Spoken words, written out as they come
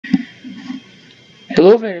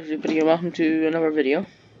Hello there everybody and welcome to another video.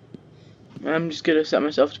 I'm just gonna set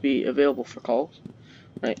myself to be available for calls.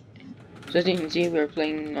 Right. So as you can see we're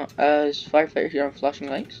playing as firefighter here on flashing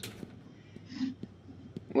lights.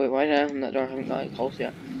 Wait, why did I open that door? I haven't got any calls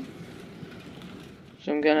yet.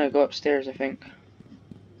 So I'm gonna go upstairs, I think.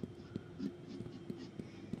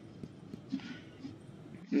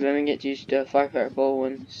 And then we get to use the firefighter call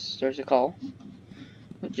when there's a call,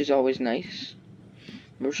 which is always nice.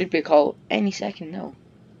 There should be a call any second now.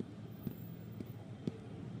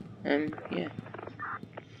 Yeah.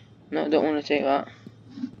 No, I don't want to take that.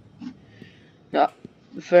 No,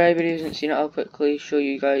 for anybody who hasn't seen it, I'll quickly show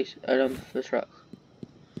you guys around the truck.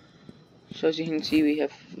 So as you can see, we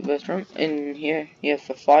have the trunk. In here, you have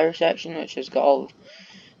the fire section, which has got all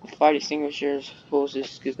the fire extinguishers, hoses,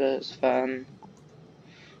 scoopers, fan,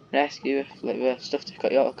 rescue, like the stuff to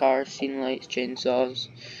cut you out of cars, scene lights, chainsaws.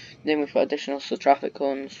 Then we've got additional traffic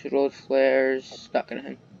cones, road flares, that kind of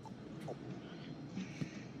thing.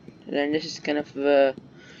 And then this is kind of the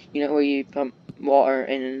unit where you pump water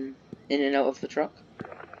in and out of the truck.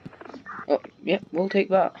 Oh, yeah, we'll take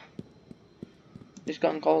that. Just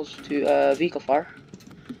gotten calls to vehicle fire,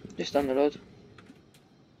 just down the road.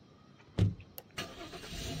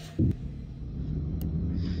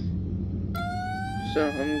 So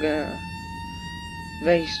I'm gonna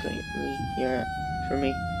very slightly hear it for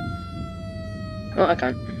me. Oh, I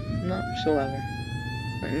can't. Not whatsoever.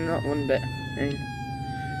 Not one bit. I mean,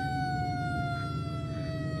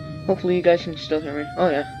 hopefully you guys can still hear me. Oh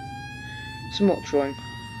yeah. Smoke throwing.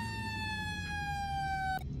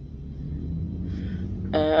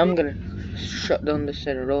 I'm gonna shut down this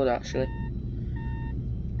side of the road actually.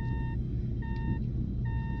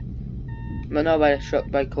 But not by the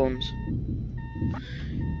truck, by cones.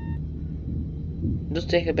 It does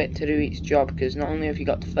take a bit to do each job because not only have you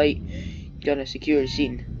got to fight, you gotta secure the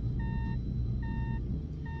scene.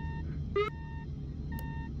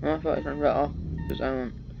 Oh, I thought I turned that off because I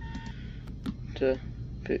want to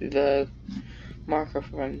put the marker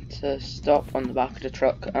for him to stop on the back of the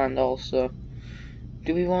truck, and also,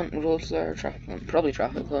 do we want road flare or traffic cone? Probably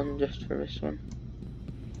traffic cone just for this one.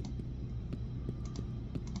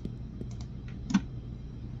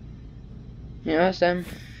 Yeah, that's them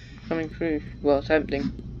coming through. Well,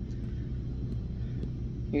 attempting.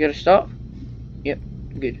 You gotta stop? Yep,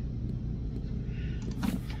 good.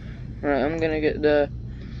 Right, I'm gonna get the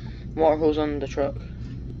water hose on the truck.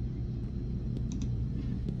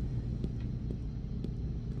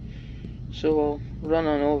 So we'll run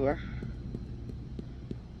on over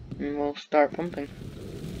and we'll start pumping.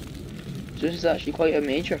 So this is actually quite a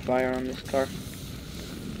major fire on this car.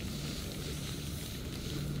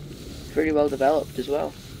 Pretty well developed as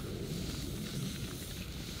well.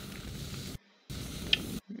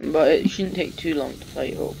 But it shouldn't take too long to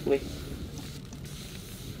fight, hopefully.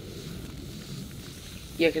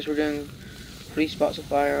 Yeah, because we're doing 3 spots of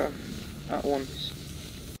fire at once.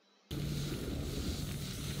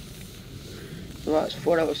 So that's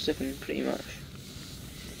 4 out of 7 pretty much.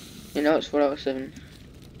 You know, it's 4 out of 7.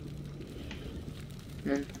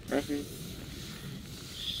 And I can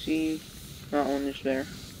see that one is there.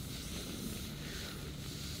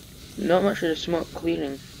 Not much of the smoke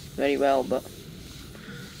clearing very well, but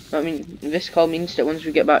I mean, this call means that once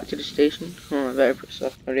we get back to the station, I better put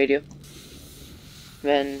stuff on the radio,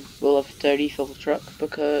 then we'll have to refill the truck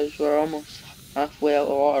because we're almost halfway out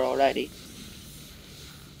of water already.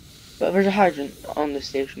 But there's a hydrant on the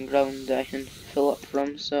station ground that I can fill up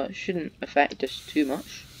from, so it shouldn't affect us too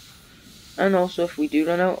much. And also, if we do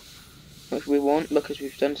run out, which we won't because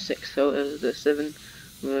we've done 6 out of the 7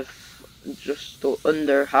 with just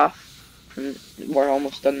under half, and we're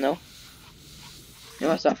almost done now.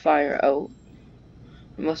 Unless that fire out,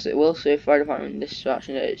 unless it will say fire department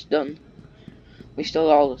dispatching that it's done, we still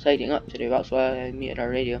got all the tidying up to do. That's why I muted our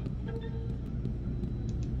radio.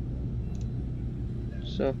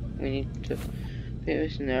 So we need to put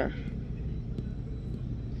this in there.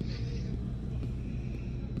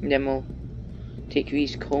 And then we'll take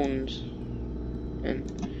these cones and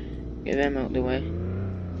get them out of the way.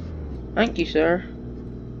 Thank you, sir.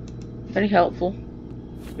 Very helpful.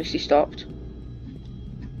 Misty stopped.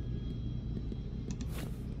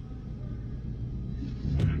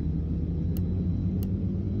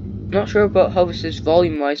 Not sure about how this is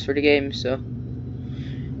volume wise for the game, so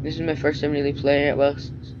this is my first time really playing it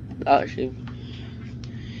whilst actually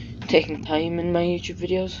taking time in my YouTube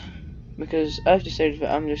videos, because I've decided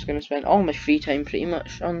that I'm just going to spend all my free time pretty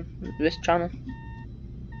much on this channel.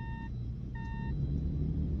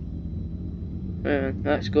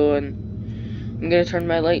 Let's go, and I'm going to turn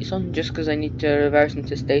my lights on just because I need to reverse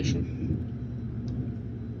into station.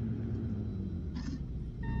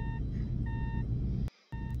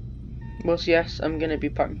 Well, so yes, I'm gonna be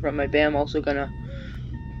parking in front of my bay. I'm also gonna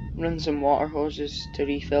run some water hoses to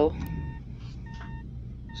refill.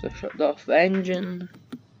 So shut off the engine.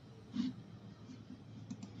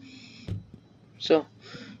 So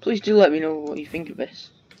please do let me know what you think of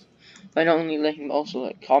this. By not only liking but also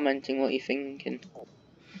like commenting what you think and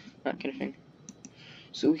that kind of thing.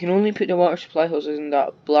 So we can only put the water supply hoses in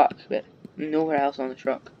that black bit, nowhere else on the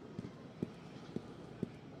truck.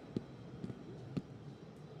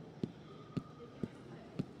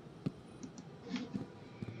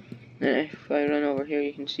 And if I run over here,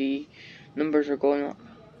 you can see numbers are going up.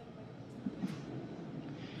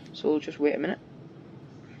 So we'll just wait a minute.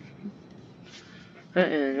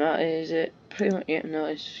 And that is it. Pretty much, yeah, no,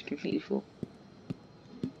 it's completely full.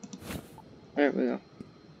 There we go.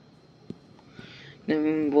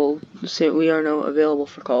 Then we'll say we are now available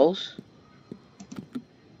for calls.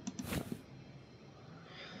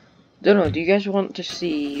 Don't know, do you guys want to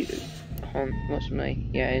see... what's my...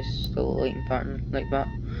 yeah, it's still a lighting pattern like that.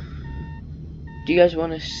 Do you guys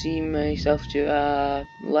want to see myself do a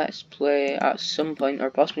let's play at some point, or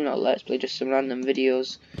possibly not a let's play, just some random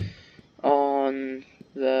videos on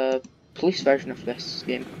the police version of this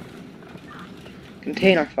game?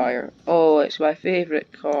 Container fire. Oh, it's my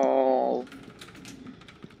favourite call.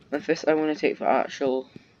 And first I want to take the actual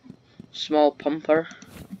small pumper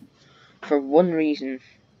for one reason.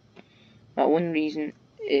 That one reason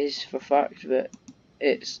is the fact that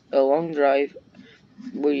it's a long drive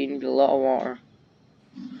where you need a lot of water.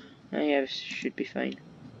 And yeah, this should be fine.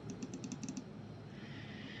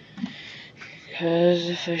 Because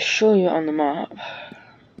if I show you on the map,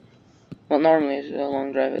 well, normally it's a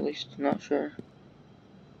long drive at least, not sure.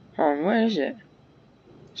 Where is it?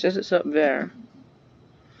 It says it's up there.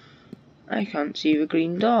 I can't see the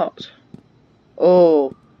green dot.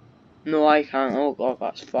 Oh, no I can't. Oh god,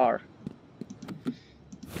 that's far.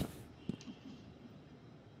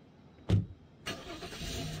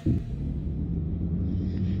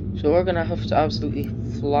 So we're gonna have to absolutely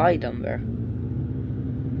fly down there.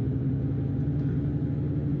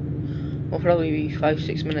 Will probably be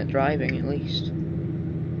 5-6 minute driving at least.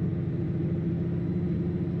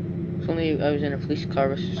 If only I was in a police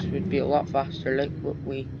car, this would be a lot faster, like what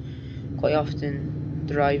we quite often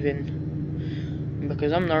drive in.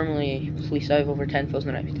 Because I'm normally a police, I have over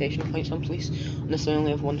 10,000 reputation points on police, and this I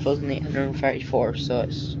only have 1,834, so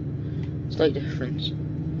it's a slight difference.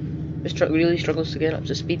 This truck really struggles to get up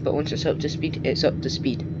to speed, but once it's up to speed, it's up to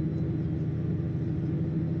speed.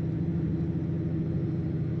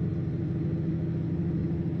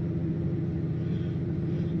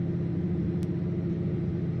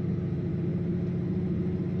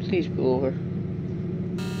 Please pull over.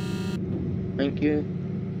 Thank you.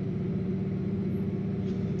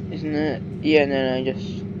 Isn't it? Yeah, no, I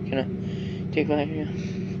just kinda take my here.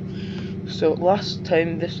 So last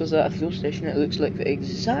time this was at a fuel station, it looks like the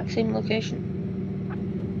exact same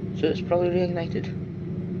location. So it's probably reignited.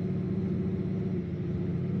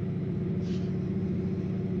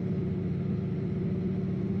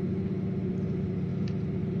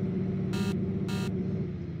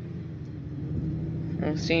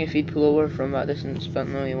 I'll see if he'd pull over from that distance, but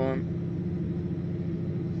no he won't.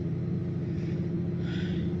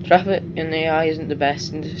 Traffic in AI isn't the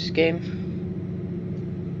best in this game.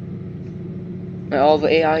 Like all the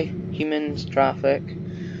AI, humans, traffic,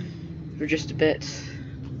 they're just a bit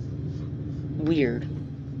weird.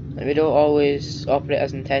 Like they don't always operate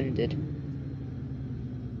as intended.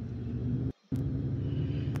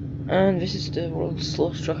 And this is the world's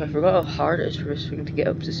slowest truck. I forgot how hard it is for this thing to get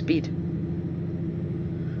up to speed.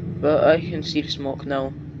 But I can see the smoke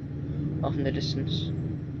now, off in the distance.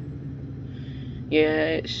 Yeah,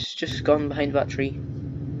 it's just gone behind that tree.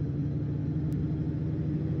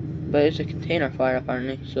 But it's a container fire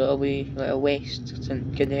apparently, so it'll be like a waste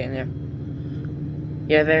container.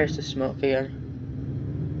 Yeah, there's the smoke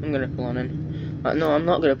again. I'm gonna pull on in. No, I'm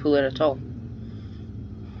not gonna pull in at all.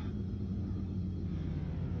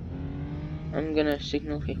 I'm gonna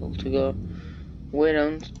signal people to go way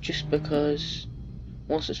around, just because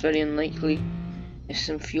whilst it's very unlikely if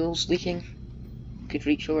some fuel's leaking, could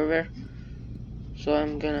reach over there. So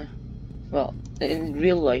I'm gonna, well, in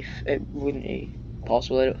real life it wouldn't be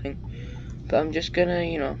possible, I don't think. But I'm just gonna,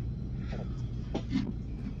 you know,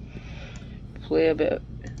 play a bit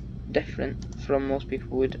different from most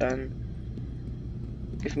people would and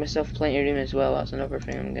give myself plenty of room as well. That's another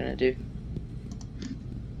thing I'm gonna do.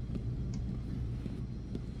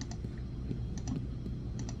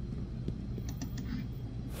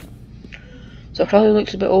 So it probably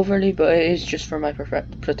looks a bit overly, but it is just for my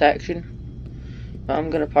protection. I'm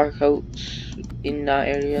gonna park out in that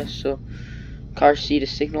area so cars see the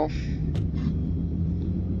signal.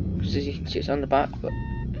 because as you can see it's on the back, but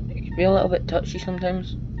it can be a little bit touchy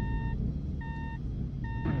sometimes.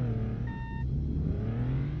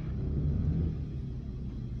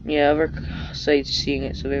 Yeah, other side's seeing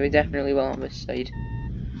it, so we definitely will on this side.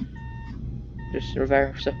 Just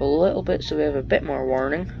reverse up a little bit so we have a bit more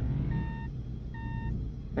warning.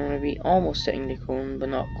 I'm going to be almost hitting the cone, but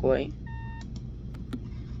not quite.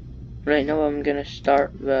 Right now I'm going to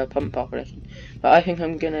start the pump operation. But I think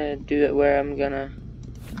I'm going to do it where I'm going to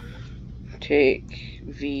take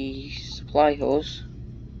the supply hose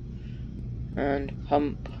and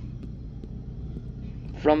pump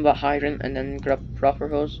from the hydrant and then grab the proper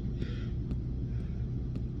hose.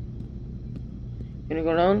 Gonna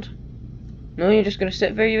go around? No, you're just gonna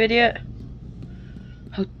sit there, you idiot?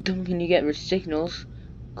 How dumb can you get with signals?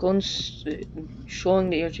 Showing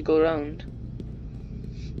that you have to go around.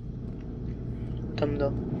 Dumb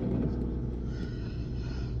though.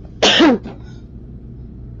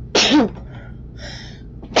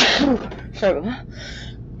 Sorry about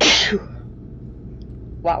that.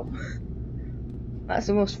 Wow. That's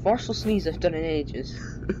the most forceful sneeze I've done in ages.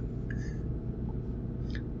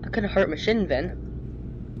 I could have hurt my shin then.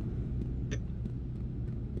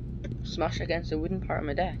 Smash against the wooden part of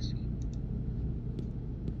my desk.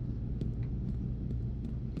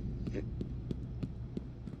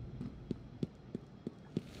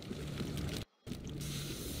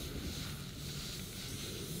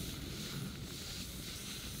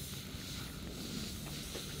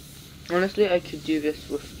 Honestly, I could do this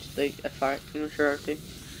with like a fire extinguisher or two.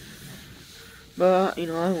 But, you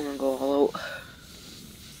know, I want to go all out.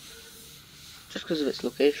 Just because of its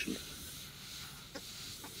location.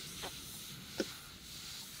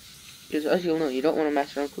 Because as you'll know, you don't want to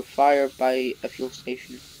mess around with fire by a fuel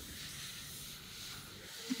station.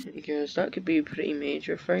 Because that could be pretty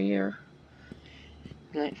major for you.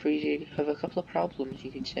 Like for you to have a couple of problems,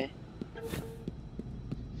 you could say.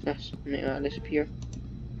 Yes, make that disappear.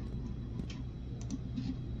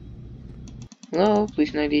 Hello,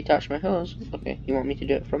 please can I detach my hose? Okay, you want me to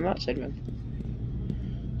do it from that side then?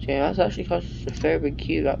 So yeah, that's actually caused a fair big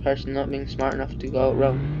queue, that person not being smart enough to go out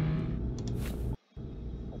round.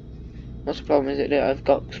 What's the problem? Is it that I've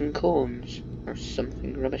got some cones? Or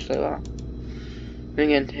something rubbish like that?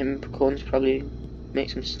 Ring into him, cones probably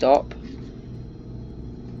makes him stop.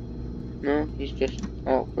 No, he's just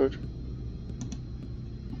awkward.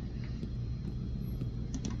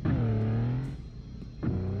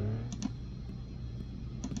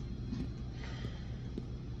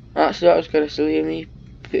 Actually, that was kind of silly of me,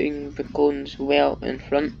 putting the cones well in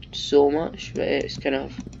front so much that it's kind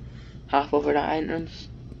of half over that entrance.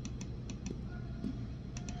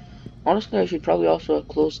 Honestly, I should probably also have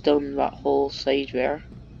closed down that whole side there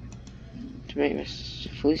to make this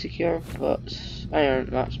fully secure, but I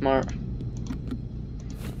aren't that smart.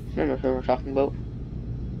 Remember who we're talking about.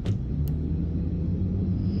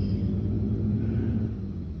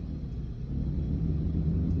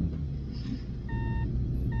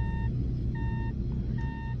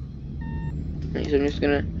 Right, so I'm just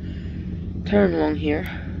gonna turn along here.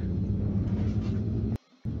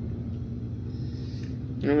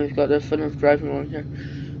 And we've got the fun of driving along here.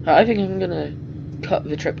 I think I'm gonna cut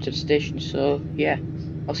the trip to the station, so yeah.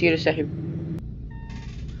 I'll see you in a second.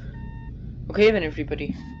 Okay then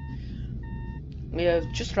everybody. We have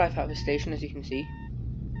just arrived at the station, as you can see.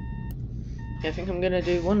 I think I'm gonna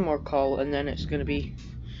do one more call and then it's gonna be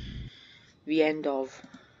the end of.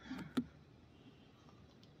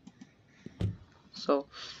 So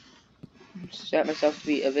set myself to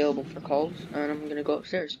be available for calls and I'm gonna go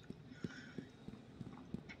upstairs.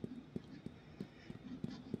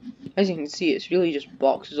 As you can see, it's really just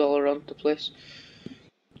boxes all around the place. I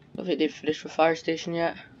don't think they've finished the fire station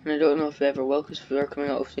yet, and I don't know if they ever will because they're coming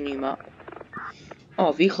out with the new map.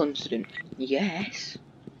 Oh, vehicle incident. Yes.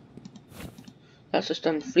 That's just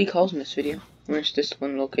done 3 calls in this video. Where's this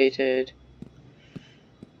one located?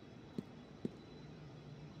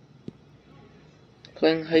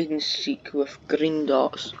 Playing hide and seek with green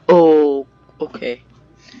dots. Oh, okay.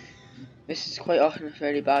 This is quite often a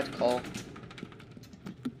very bad call.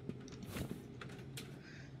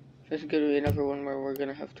 There's going to be another one where we're going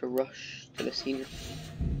to have to rush to the scene.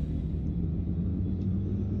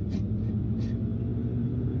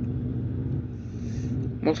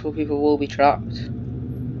 Multiple people will be trapped.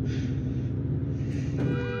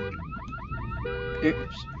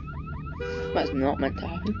 Oops. That's not meant to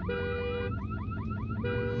happen.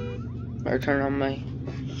 Better turn on my...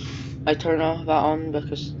 I turn off that on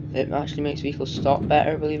because it actually makes vehicles stop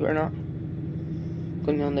better, believe it or not.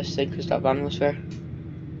 Going on this side because that van was there.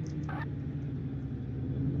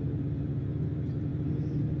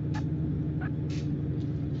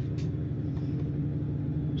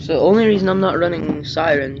 So the only reason I'm not running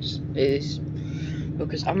sirens is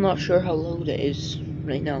because I'm not sure how loud it is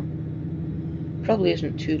right now. Probably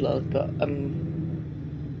isn't too loud, but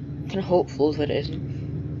I'm kind of hopeful that it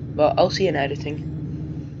isn't. But I'll see in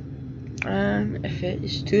editing. And if it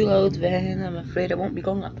is too loud, then I'm afraid it won't be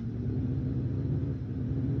going up.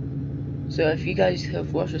 So if you guys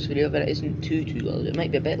have watched this video but it isn't too loud, it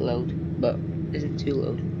might be a bit loud, but isn't too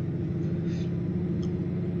loud.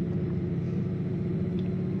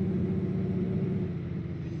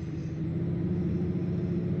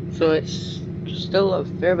 So it's still a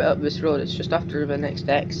fair bit up this road, it's just after the next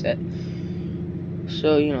exit.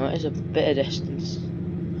 So, you know, it is a bit of distance.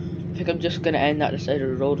 I think I'm just going to end at the side of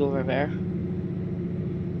the road over there.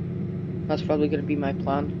 That's probably going to be my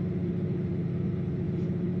plan.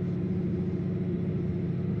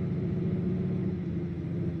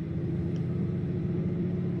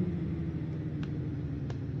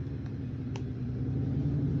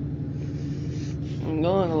 I'm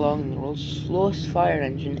going along the world's slowest fire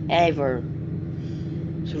engine ever.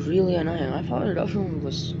 It's really annoying. I thought the other one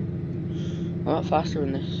was a lot faster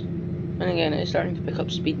than this. And again, it's starting to pick up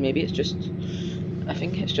speed. Maybe it's just, I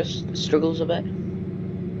think it's just struggles a bit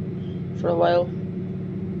for a while.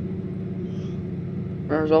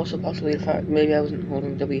 There's also possibly the fact maybe I wasn't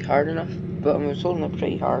holding W hard enough, but I was holding it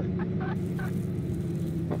pretty hard.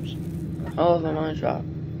 Oops. Oh, my mind's right.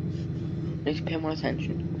 Need to pay more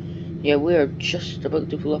attention. Yeah, we are just about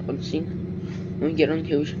to pull up on the scene. When we get on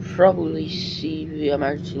here, we should probably see the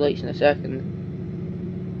emergency lights in a second.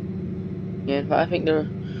 Yeah, in fact, I think they're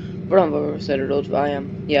on the other side of the road, but I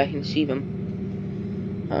am. Yeah, I can see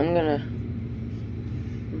them. I'm gonna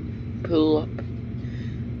pull up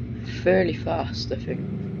fairly fast, I think.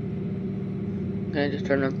 Can I just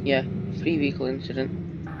turn on? Yeah, 3 vehicle incident.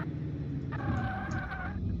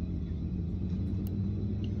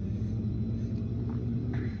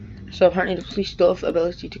 So apparently the police don't have the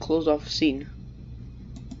ability to close off the scene.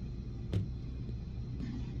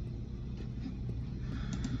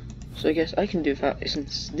 So I guess I can do that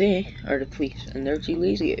since they are the police and they're too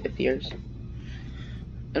lazy, it appears.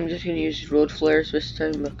 I'm just gonna use road flares this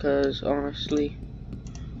time because honestly,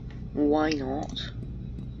 why not?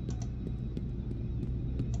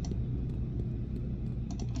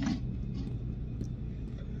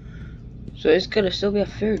 So it's gonna still be a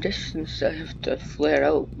fair distance I have to flare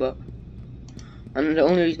out, but and the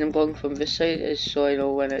only reason I'm going from this side is so I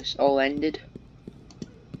know when it's all ended.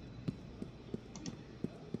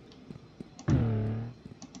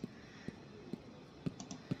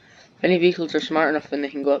 If any vehicles are smart enough then they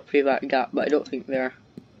can go up through that gap, but I don't think they are.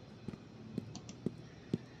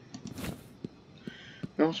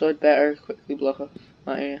 And also I'd better quickly block off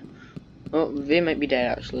that area. Oh, they might be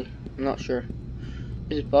dead actually, I'm not sure.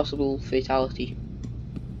 Is it possible fatality?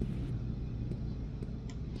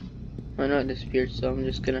 I know it disappeared, so I'm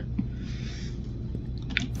just gonna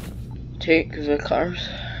take the cars.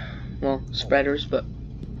 Well, spreaders, but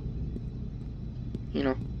you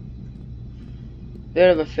know,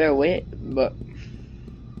 they're of a fair weight, but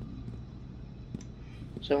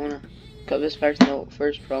so I wanna cut this person out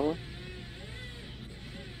first, probably.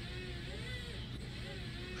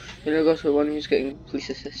 Then I'll go to the one who's getting police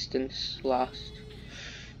assistance last.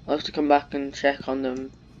 I'll have to come back and check on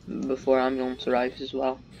them before ambulance arrives as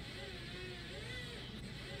well.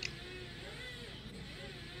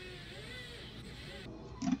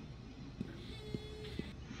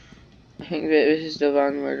 I think that this is the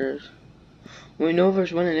van where there's... We know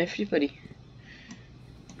there's one in everybody.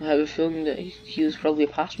 I have a feeling that he was probably a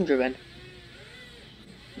passenger then.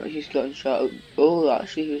 But he's gotten shot out. Oh,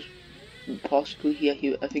 actually he was possibly,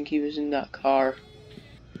 yeah, I think he was in that car.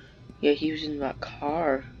 Yeah, he was in that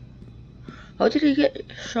car. How did he get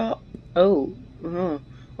shot? Oh, oh,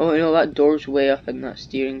 you know, that door's way up in that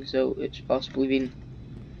steering, so it's possibly been...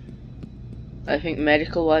 I think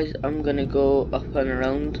medical wise, I'm gonna go up and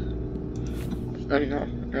around. I'm not,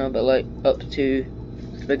 no, but like up to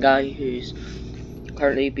the guy who's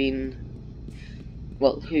currently been,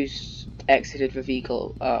 well, who's exited the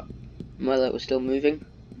vehicle while it was still moving.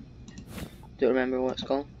 Don't remember what it's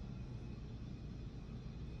called.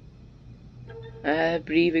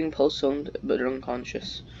 Breathing, pulse sound, but they're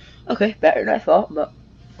unconscious. Okay, better than I thought, but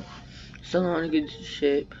still not in a good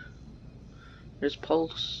shape. There's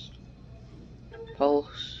pulse.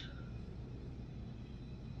 Pulse.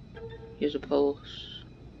 Here's a pulse.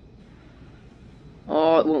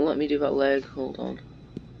 Oh, it won't let me do that leg. Hold on.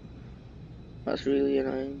 That's really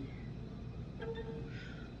annoying.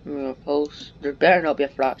 Pulse. There better not be a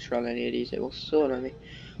fracture on any of these. It will so annoy me.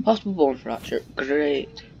 Possible bone fracture.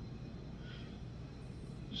 Great.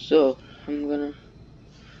 So, I'm gonna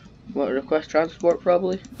What, request transport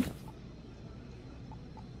probably?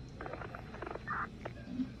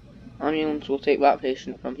 Ambulance will take that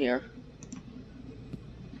patient from here.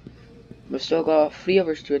 We've still got 3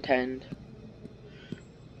 hours to attend.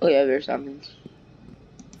 Oh yeah, there's ambulance.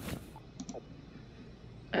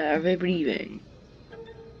 Are they breathing?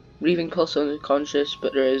 Breathing plus unconscious,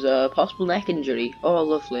 but there is a possible neck injury. Oh,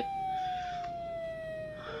 lovely.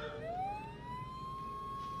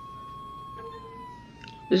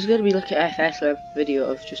 This is going to be like an FS length video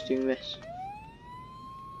of just doing this.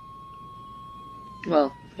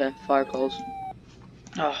 Well, yeah, fire calls.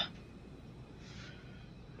 Ah.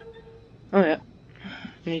 Oh yeah.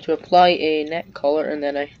 I need to apply a neck collar and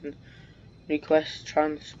then I can request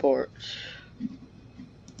transport. It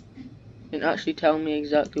didn't actually tell me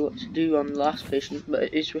exactly what to do on the last patient, but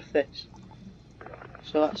it is with this.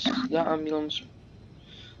 So that ambulance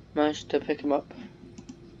managed to pick him up.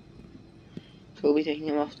 So we'll be taking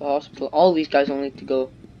him off to the hospital. All these guys will need to go,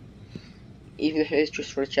 even if it is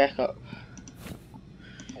just for a checkup.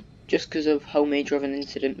 Just because of how major of an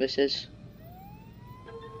incident this is.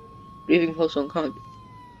 Breathing pulse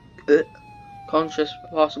conscious,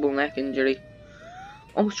 possible neck injury.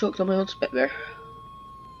 Almost choked on my own spit there.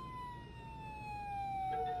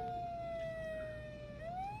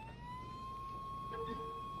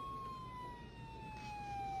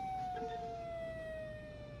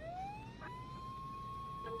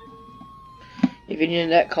 If you need a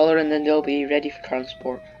neck collar, and then they'll be ready for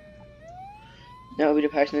transport. That will be the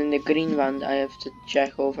person in the green van that I have to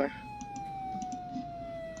check over.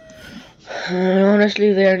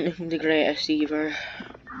 Honestly, they aren't the greatest either.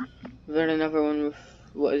 They're another one with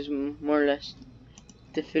what is more or less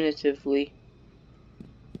definitively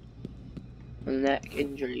a neck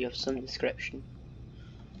injury of some description.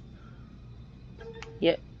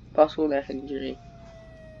 Yep, possible neck injury.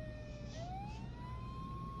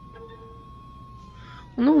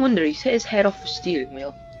 Well, no wonder he's hit his head off the steering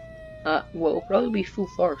wheel. Well, it'll probably be full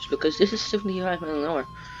force because this is 75 miles an hour,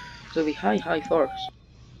 so it'll be high force.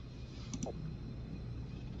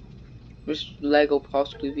 This leg will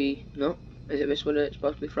possibly be, no, is it this one that's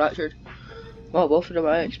possibly fractured? Well, both of them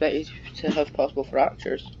I expected to have possible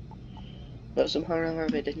fractures, but somehow or another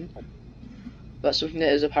they didn't. That's something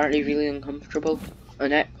that is apparently really uncomfortable, a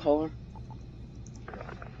neck collar.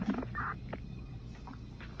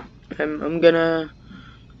 I'm gonna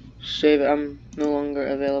say that I'm no longer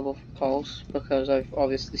available for calls because I've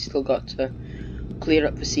obviously still got to clear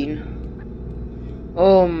up the scene.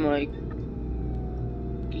 Oh my,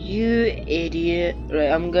 you idiot. Right,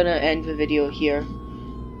 I'm gonna end the video here.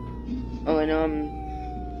 Oh, I know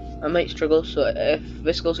I might struggle, so if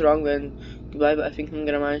this goes wrong then goodbye, but I think I'm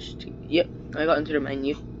gonna manage to, yep, I got into the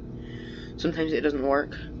menu. Sometimes it doesn't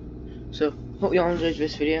work. So, hope you all enjoyed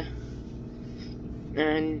this video.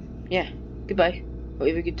 And yeah, goodbye. Hope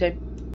you have a good time.